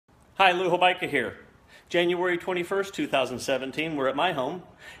Hi, Lou Hobaica here. January 21st, 2017, we're at my home,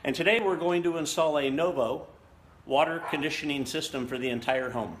 and today we're going to install a Novo water conditioning system for the entire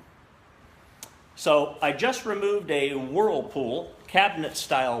home. So I just removed a Whirlpool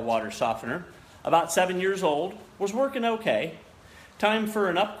cabinet-style water softener, about 7 years old, was working okay. Time for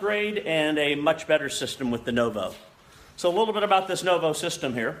an upgrade and a much better system with the Novo. So a little bit about this Novo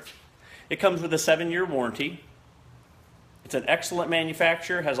system here. It comes with a 7-year warranty. It's an excellent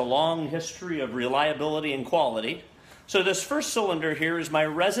manufacturer, has a long history of reliability and quality. So this first cylinder here is my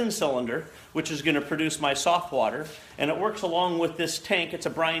resin cylinder, which is going to produce my soft water, and it works along with this tank. It's a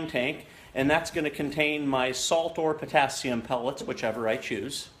brine tank, and that's going to contain my salt or potassium pellets, whichever I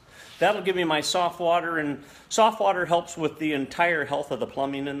choose. That'll give me my soft water, and soft water helps with the entire health of the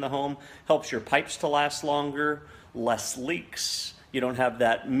plumbing in the home, helps your pipes to last longer, less leaks. You don't have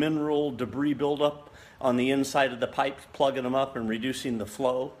that mineral debris buildup on the inside of the pipes, plugging them up and reducing the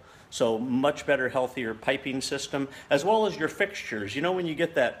flow. So much better, healthier piping system, as well as your fixtures. You know when you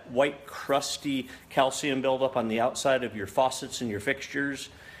get that white, crusty calcium buildup on the outside of your faucets and your fixtures,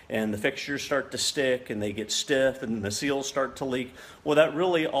 and the fixtures start to stick and they get stiff and the seals start to leak? Well, that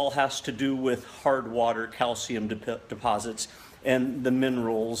really all has to do with hard water calcium deposits and the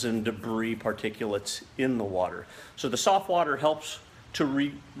minerals and debris particulates in the water. So the soft water helps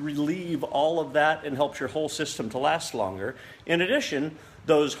to relieve all of that and helps your whole system to last longer. In addition,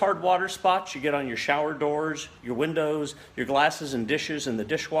 those hard water spots you get on your shower doors, your windows, your glasses and dishes in the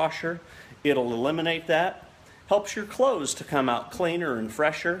dishwasher, it'll eliminate that. Helps your clothes to come out cleaner and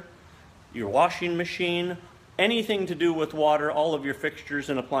fresher. Your washing machine, anything to do with water, all of your fixtures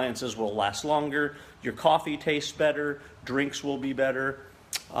and appliances will last longer. Your coffee tastes better, drinks will be better.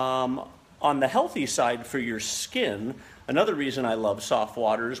 On the healthy side for your skin, another reason I love soft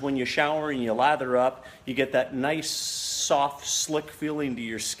water is when you shower and you lather up, you get that nice, soft, slick feeling to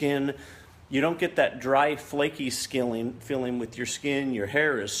your skin. You don't get that dry, flaky feeling with your skin. Your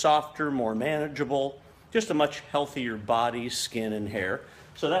hair is softer, more manageable, just a much healthier body, skin, and hair.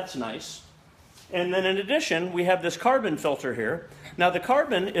 So that's nice. And then in addition, we have this carbon filter here. Now the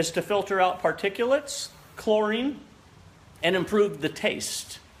carbon is to filter out particulates, chlorine, and improve the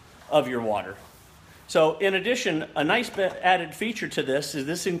taste of your water. So in addition, a nice added feature to this is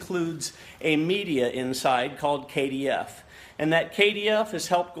this includes a media inside called KDF. And that KDF is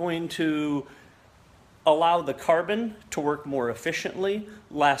going to allow the carbon to work more efficiently,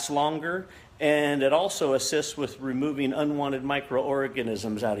 last longer, and it also assists with removing unwanted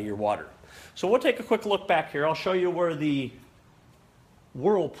microorganisms out of your water. So we'll take a quick look back here. I'll show you where the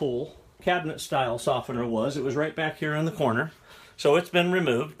Whirlpool cabinet style softener was. It was right back here in the corner. So it's been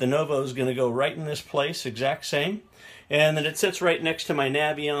removed. The Novo is going to go right in this place, exact same. And then it sits right next to my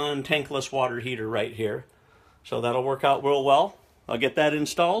Navion tankless water heater right here. So that'll work out real well. I'll get that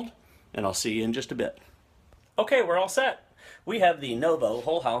installed, and I'll see you in just a bit. Okay, we're all set. We have the Novo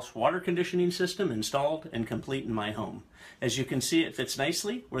whole house water conditioning system installed and complete in my home. As you can see, it fits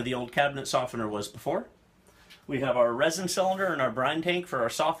nicely where the old cabinet softener was before. We have our resin cylinder and our brine tank for our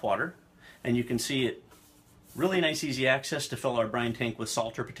soft water, and you can see it. Really nice, easy access to fill our brine tank with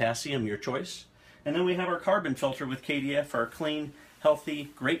salt or potassium, your choice. And then we have our carbon filter with KDF for our clean,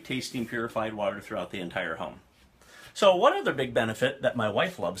 healthy, great tasting, purified water throughout the entire home. So one other big benefit that my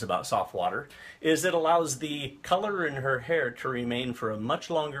wife loves about soft water is it allows the color in her hair to remain for a much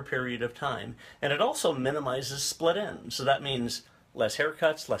longer period of time. And it also minimizes split ends. So that means less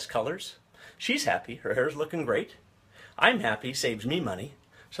haircuts, less colors. She's happy, her hair's looking great. I'm happy, saves me money.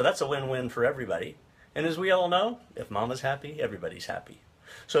 So that's a win-win for everybody. And as we all know, if Mama's happy, everybody's happy.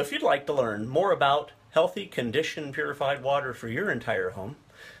 So if you'd like to learn more about healthy, conditioned, purified water for your entire home,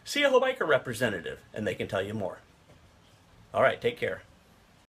 see a Hobaica representative and they can tell you more. All right, take care.